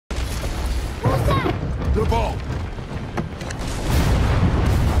the bow!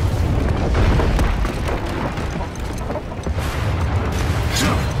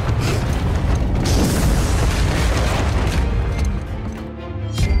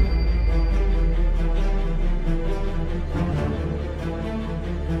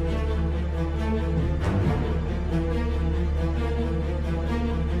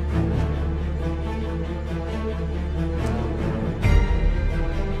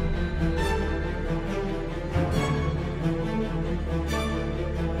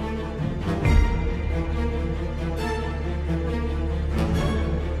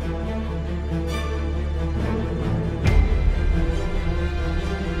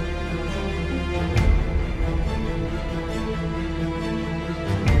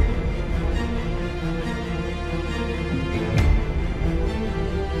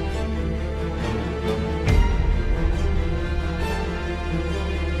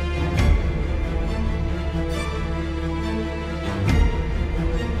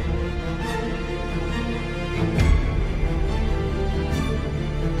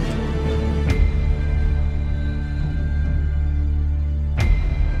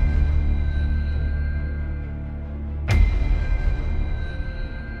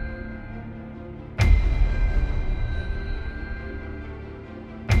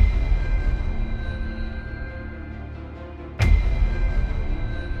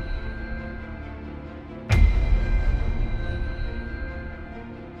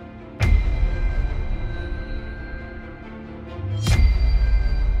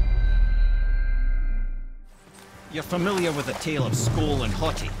 You're familiar with the tale of Skoll and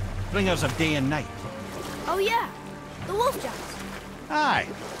Hati, bringers of day and night. Oh yeah, the wolf giants. Aye.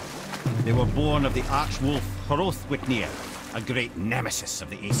 They were born of the arch-wolf Hrothwitnir, a great nemesis of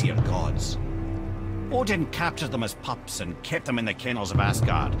the Aesir gods. Odin captured them as pups and kept them in the kennels of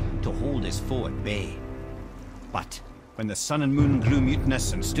Asgard to hold his foe at bay. But when the sun and moon grew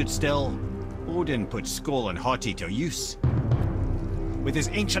mutinous and stood still, Odin put Skoll and Hati to use. With his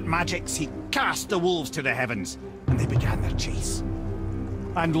ancient magics, he cast the wolves to the heavens, and they began their chase.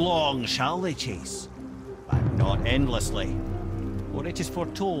 And long shall they chase, but not endlessly. For it is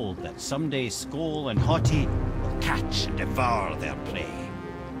foretold that someday Skoll and Hati will catch and devour their prey.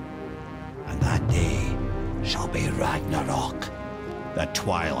 And that day shall be Ragnarok, the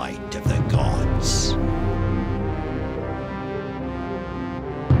twilight of the gods.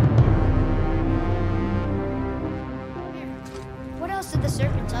 What else did the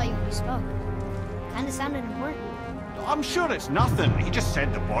serpent tell you when you spoke? Kinda sounded important. I'm sure it's nothing. He just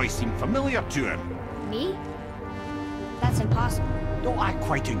said the boy seemed familiar to him. Me? That's impossible. Oh, I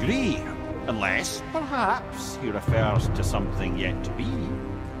quite agree. Unless, perhaps, he refers to something yet to be.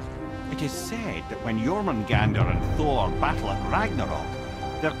 It is said that when Jormungandr and Thor battle at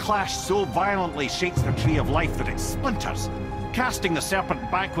Ragnarok, their clash so violently shakes the tree of life that it splinters, casting the serpent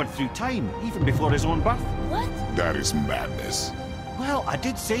backward through time, even before his own birth. What? That is madness. Well, I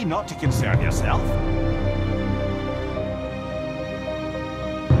did say not to concern yourself.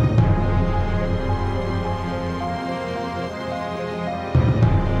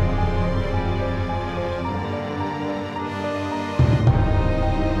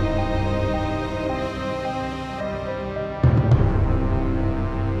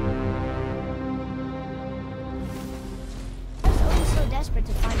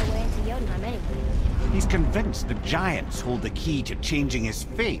 To find a way into Jotunheim anyway. He's convinced the giants hold the key to changing his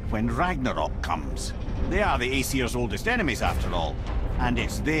fate when Ragnarok comes. They are the Aesir's oldest enemies, after all, and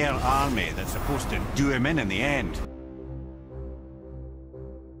it's their army that's supposed to do him in the end.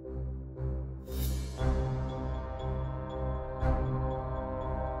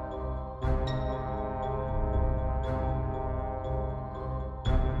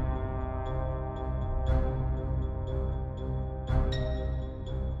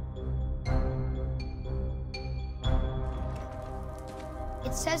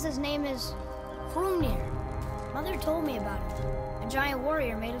 It says his name is Hrungnir. Mother told me about him. A giant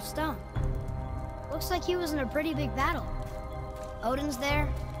warrior made of stone. Looks like he was in a pretty big battle. Odin's there,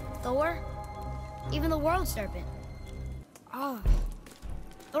 Thor, even the world serpent. Oh,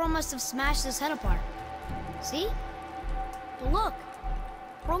 Thor must have smashed his head apart. See? Look,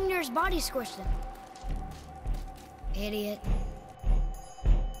 Hrungnir's body squished him. Idiot.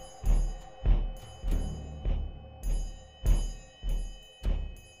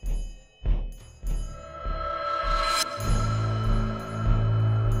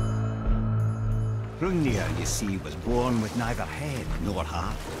 Hrungnir, you see, was born with neither head nor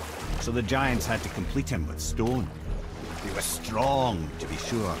heart, so the giants had to complete him with stone. He was strong, to be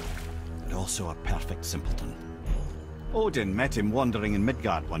sure, but also a perfect simpleton. Odin met him wandering in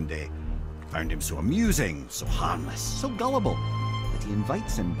Midgard one day, found him so amusing, so harmless, so gullible, that he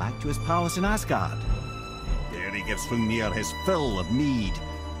invites him back to his palace in Asgard. There he gives Hrungnir his fill of mead,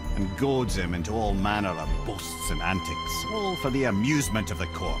 and goads him into all manner of boasts and antics, all for the amusement of the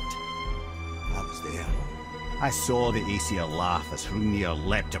court. I was there. I saw the Aesir laugh as Hrungnir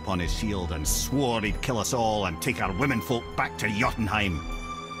leapt upon his shield and swore he'd kill us all and take our womenfolk back to Jotunheim.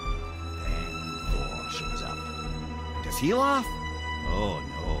 Then Thor shows up. Does he laugh? Oh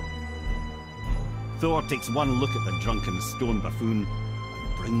no. Thor takes one look at the drunken stone buffoon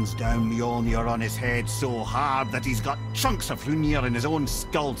and brings down Mjolnir on his head so hard that he's got chunks of Hrungnir in his own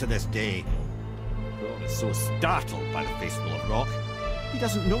skull to this day. Thor is so startled by the face full of rock, he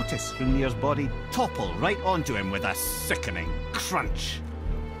doesn't notice Hrungnir's body topple right onto him with a sickening crunch.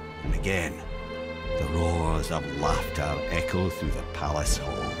 And again, the roars of laughter echo through the palace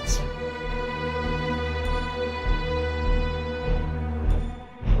halls.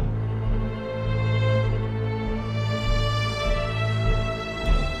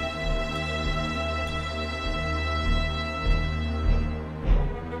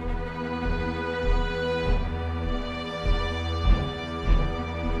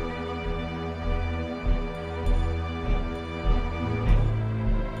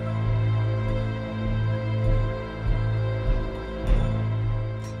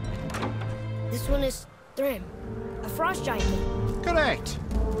 This one is Thrym, a frost giant. Correct.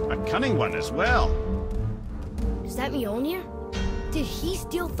 A cunning one as well. Is that Mjolnir? Did he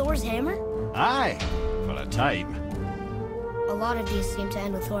steal Thor's hammer? Aye, for a time. A lot of these seem to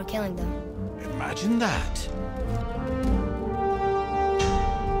end with Thor killing them. Imagine that.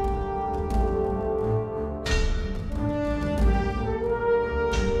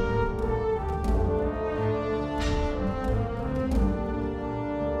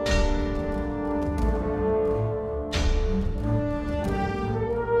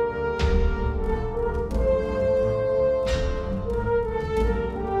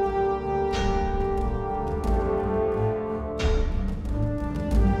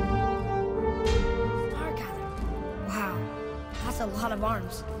 A lot of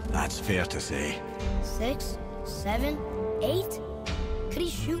arms. That's fair to say. 6, 7, 8? Could he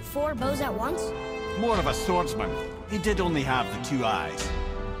shoot 4 bows at once? More of a swordsman. He did only have the 2 eyes.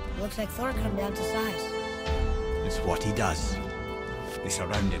 Looks like Thor cut him down to size. It's what he does. They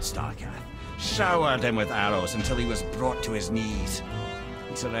surrounded Starkath, showered him with arrows until he was brought to his knees.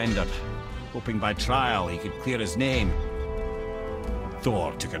 He surrendered, hoping by trial he could clear his name.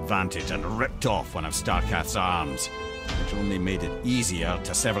 Thor took advantage and ripped off one of Starkath's arms, which only made it easier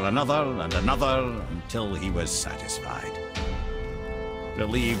to sever another and another until he was satisfied.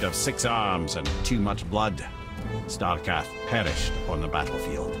 Relieved of 6 arms and too much blood, Starkath perished upon the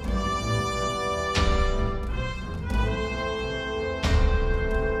battlefield.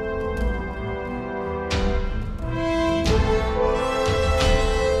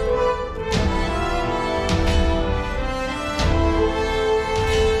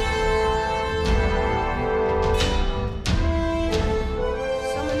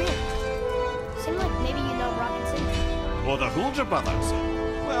 Brothers.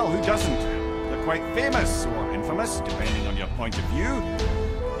 Well, who doesn't? They're quite famous, or infamous, depending on your point of view.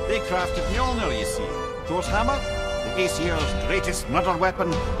 They crafted Mjolnir, you see. Thor's hammer, the Aesir's greatest murder weapon,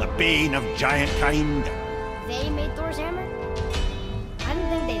 the bane of giant kind. They made Thor's hammer? I didn't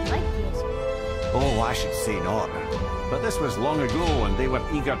think they'd like the Aesir. Oh, I should say not. But this was long ago, and they were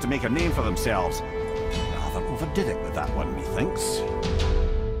eager to make a name for themselves. Rather overdid it with that one, methinks.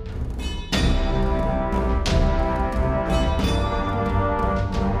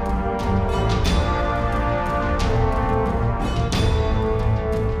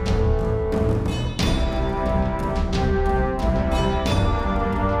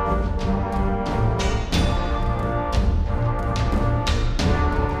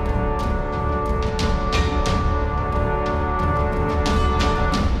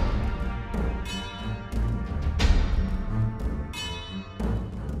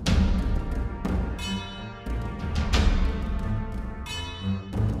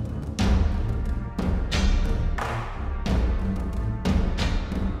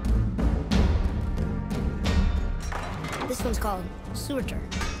 This one's called Surtur.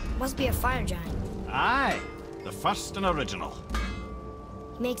 Must be a fire giant. Aye, the first and original.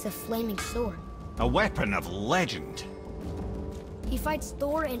 He makes a flaming sword. A weapon of legend. He fights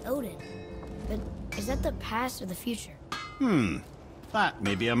Thor and Odin. But is that the past or the future? That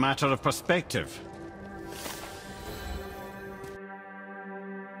may be a matter of perspective.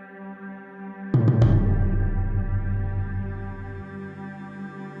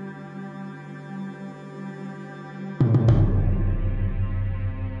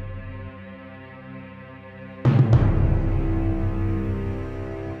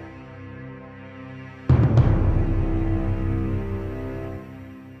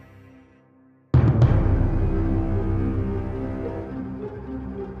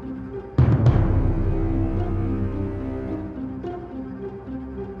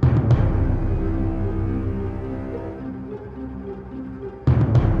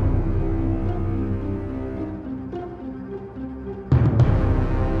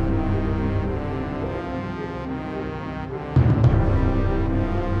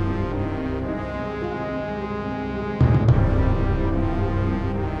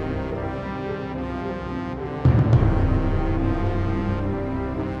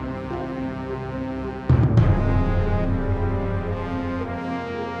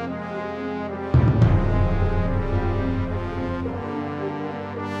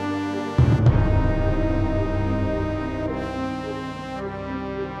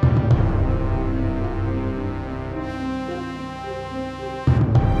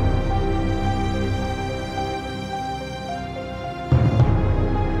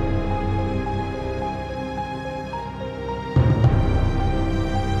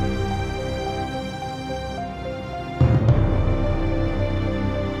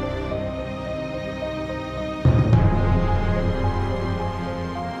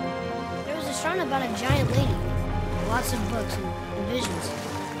 about a giant lady. Lots of books and visions.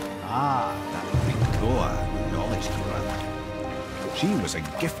 Ah, that big Groa, knowledge keeper. She was a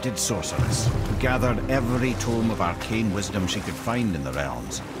gifted sorceress who gathered every tome of arcane wisdom she could find in the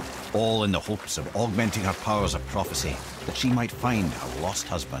realms, all in the hopes of augmenting her powers of prophecy, that she might find her lost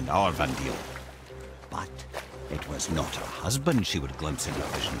husband, Arvandil. But it was not her husband she would glimpse in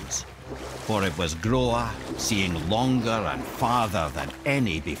her visions, for it was Groa, seeing longer and farther than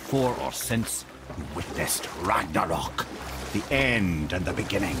any before or since, who witnessed Ragnarok, the end and the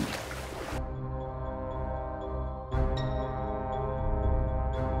beginning.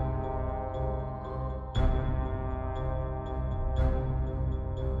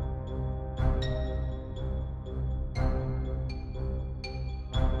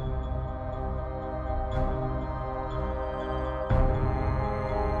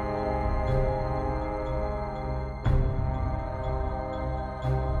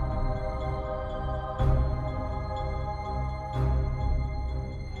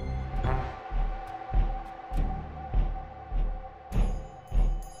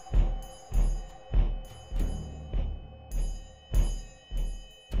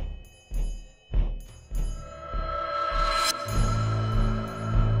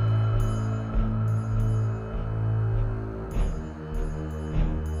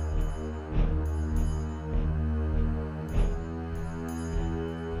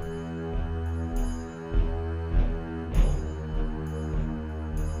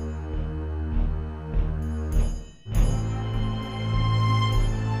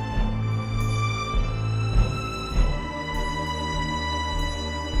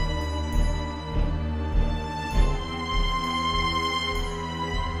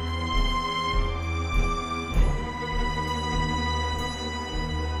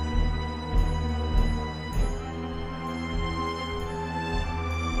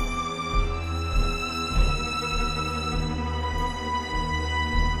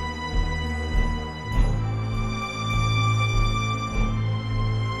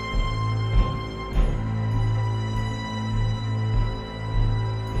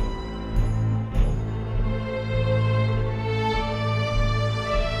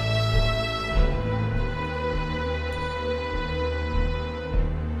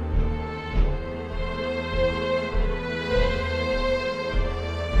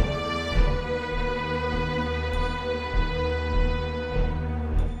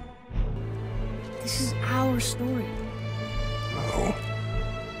 This is our story. No.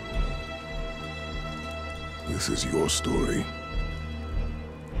 This is your story.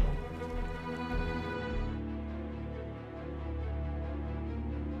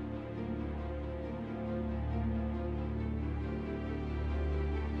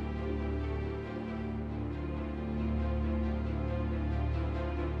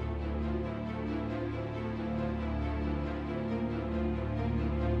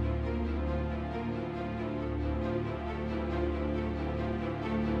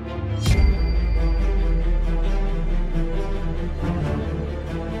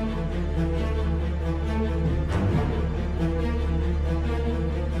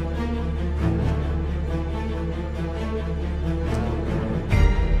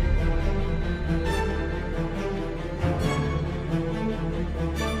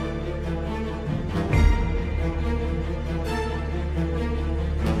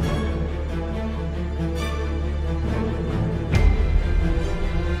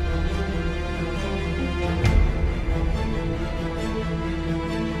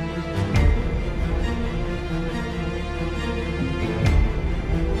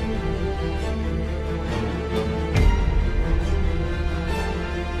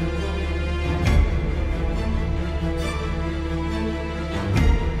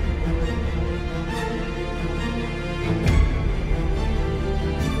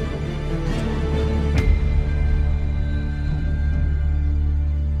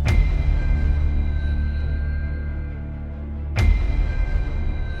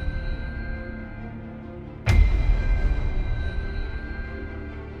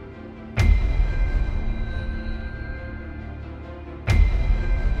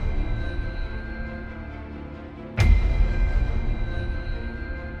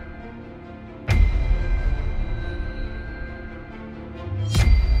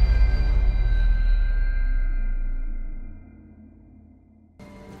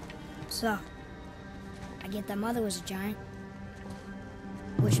 So, I get that Mother was a giant,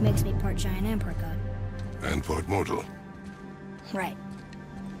 which makes me part giant and part god. And part mortal. Right.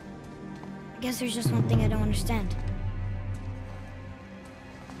 I guess there's just one thing I don't understand.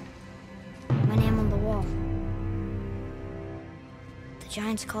 My name on the wall. The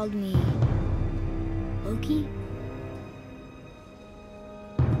giants called me Loki?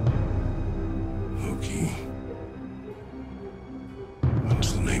 Loki.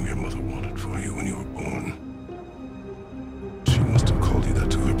 That's the name your mother wanted for you when you were born. She must have called you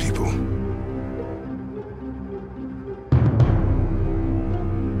that to her people.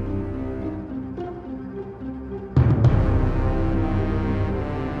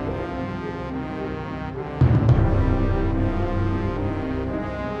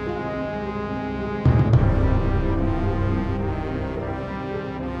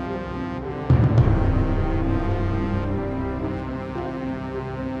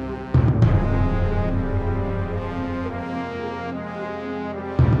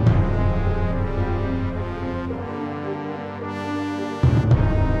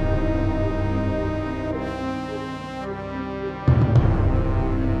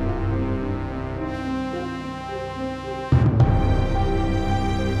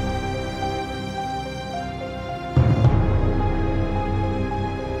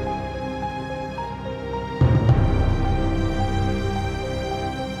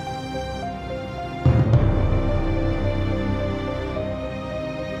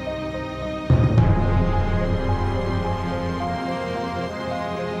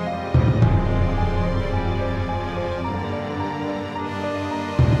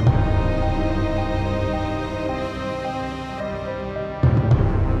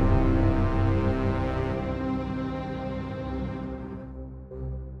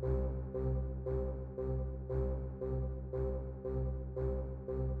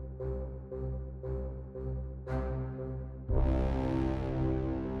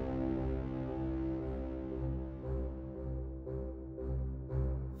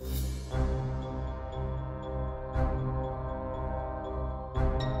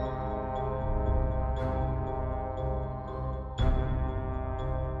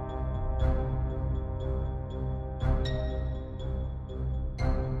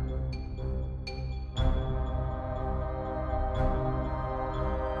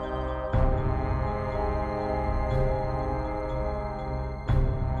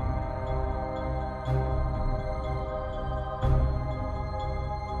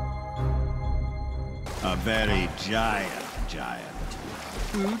 A very giant,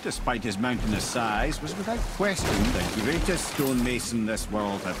 who, despite his mountainous size, was without question the greatest stonemason this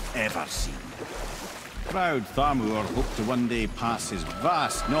world had ever seen. Proud Thamur hoped to one day pass his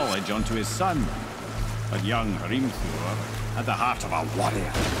vast knowledge on to his son, but young Hrimthur had the heart of a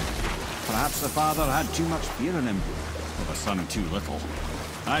warrior. Perhaps the father had too much fear in him, or the son too little.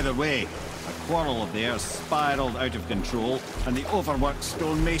 Either way, a quarrel of theirs spiraled out of control, and the overworked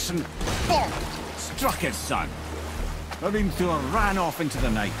stonemason bonk, struck his son. Hrimthur ran off into the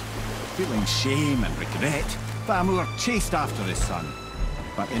night. Feeling shame and regret, Thamur chased after his son,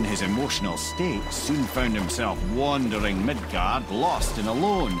 but in his emotional state soon found himself wandering Midgard, lost and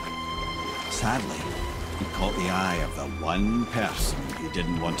alone. Sadly, he caught the eye of the one person he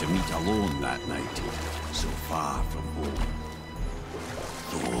didn't want to meet alone that night, so far from home.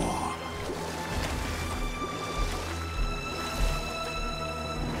 Thor.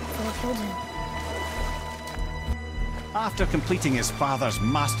 Thor killed him. After completing his father's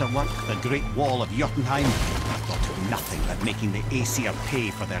masterwork, the Great Wall of Jotunheim, he thought of nothing but making the Aesir pay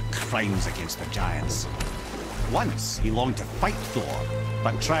for their crimes against the giants. Once he longed to fight Thor,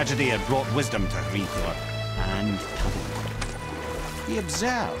 but tragedy had brought wisdom to Hrimthur and time. He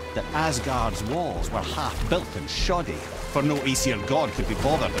observed that Asgard's walls were half-built and shoddy, for no Aesir god could be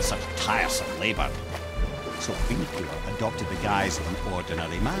bothered with such tiresome labor. So Hrimthur adopted the guise of an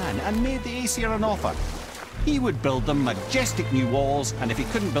ordinary man and made the Aesir an offer. He would build them majestic new walls, and if he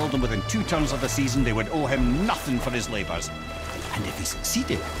couldn't build them within 2 turns of the season, they would owe him nothing for his labors. And if he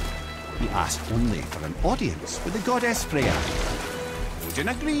succeeded, he asked only for an audience with the goddess Freya. Odin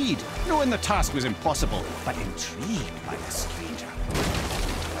agreed, knowing the task was impossible, but intrigued by the stranger.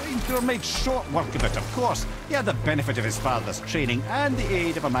 Hrimthur made short work of it, of course. He had the benefit of his father's training and the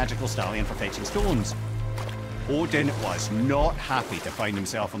aid of a magical stallion for fetching stones. Odin was not happy to find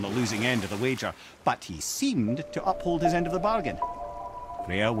himself on the losing end of the wager, but he seemed to uphold his end of the bargain.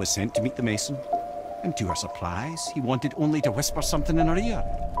 Freya was sent to meet the mason, and to her surprise, he wanted only to whisper something in her ear.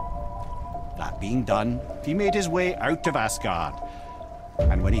 That being done, he made his way out of Asgard,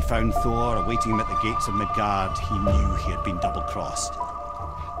 and when he found Thor awaiting him at the gates of Midgard, he knew he had been double-crossed.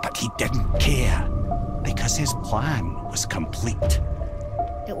 But he didn't care, because his plan was complete.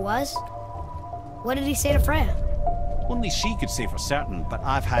 It was? What did he say to Freya? Only she could say for certain, but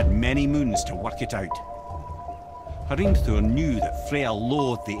I've had many moons to work it out. Hrimthur knew that Freya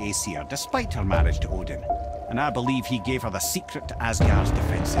loathed the Aesir, despite her marriage to Odin, and I believe he gave her the secret to Asgard's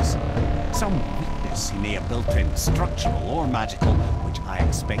defenses. Some weakness weaknesses he may have built in, structural or magical, which I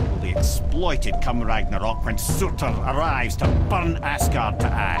expect will be exploited come Ragnarok when Surtur arrives to burn Asgard to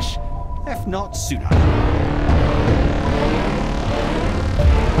ash, if not sooner.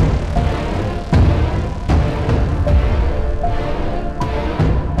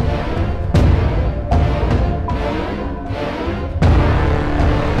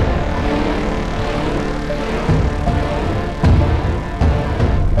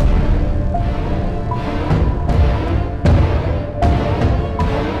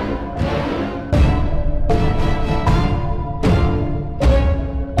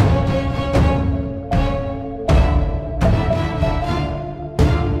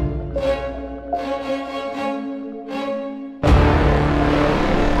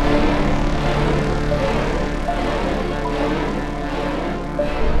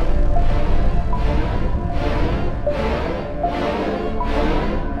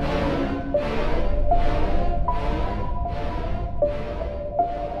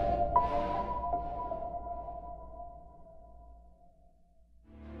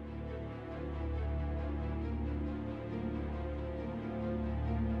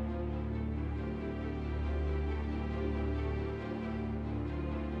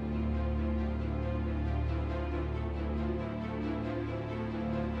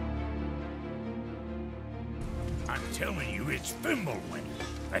 I'm telling you, it's Fimbulwind.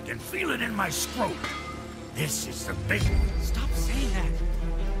 I can feel it in my scrotum. This is the big one. Stop saying that.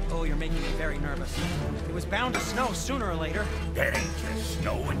 Oh, you're making me very nervous. It was bound to snow sooner or later. That ain't just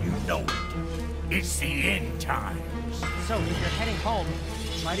snow and you know it. It's the end times. So, if you're heading home,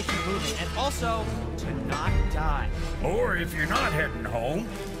 try to keep moving. And also, to not die. Or if you're not heading home,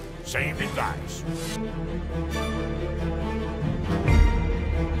 same advice.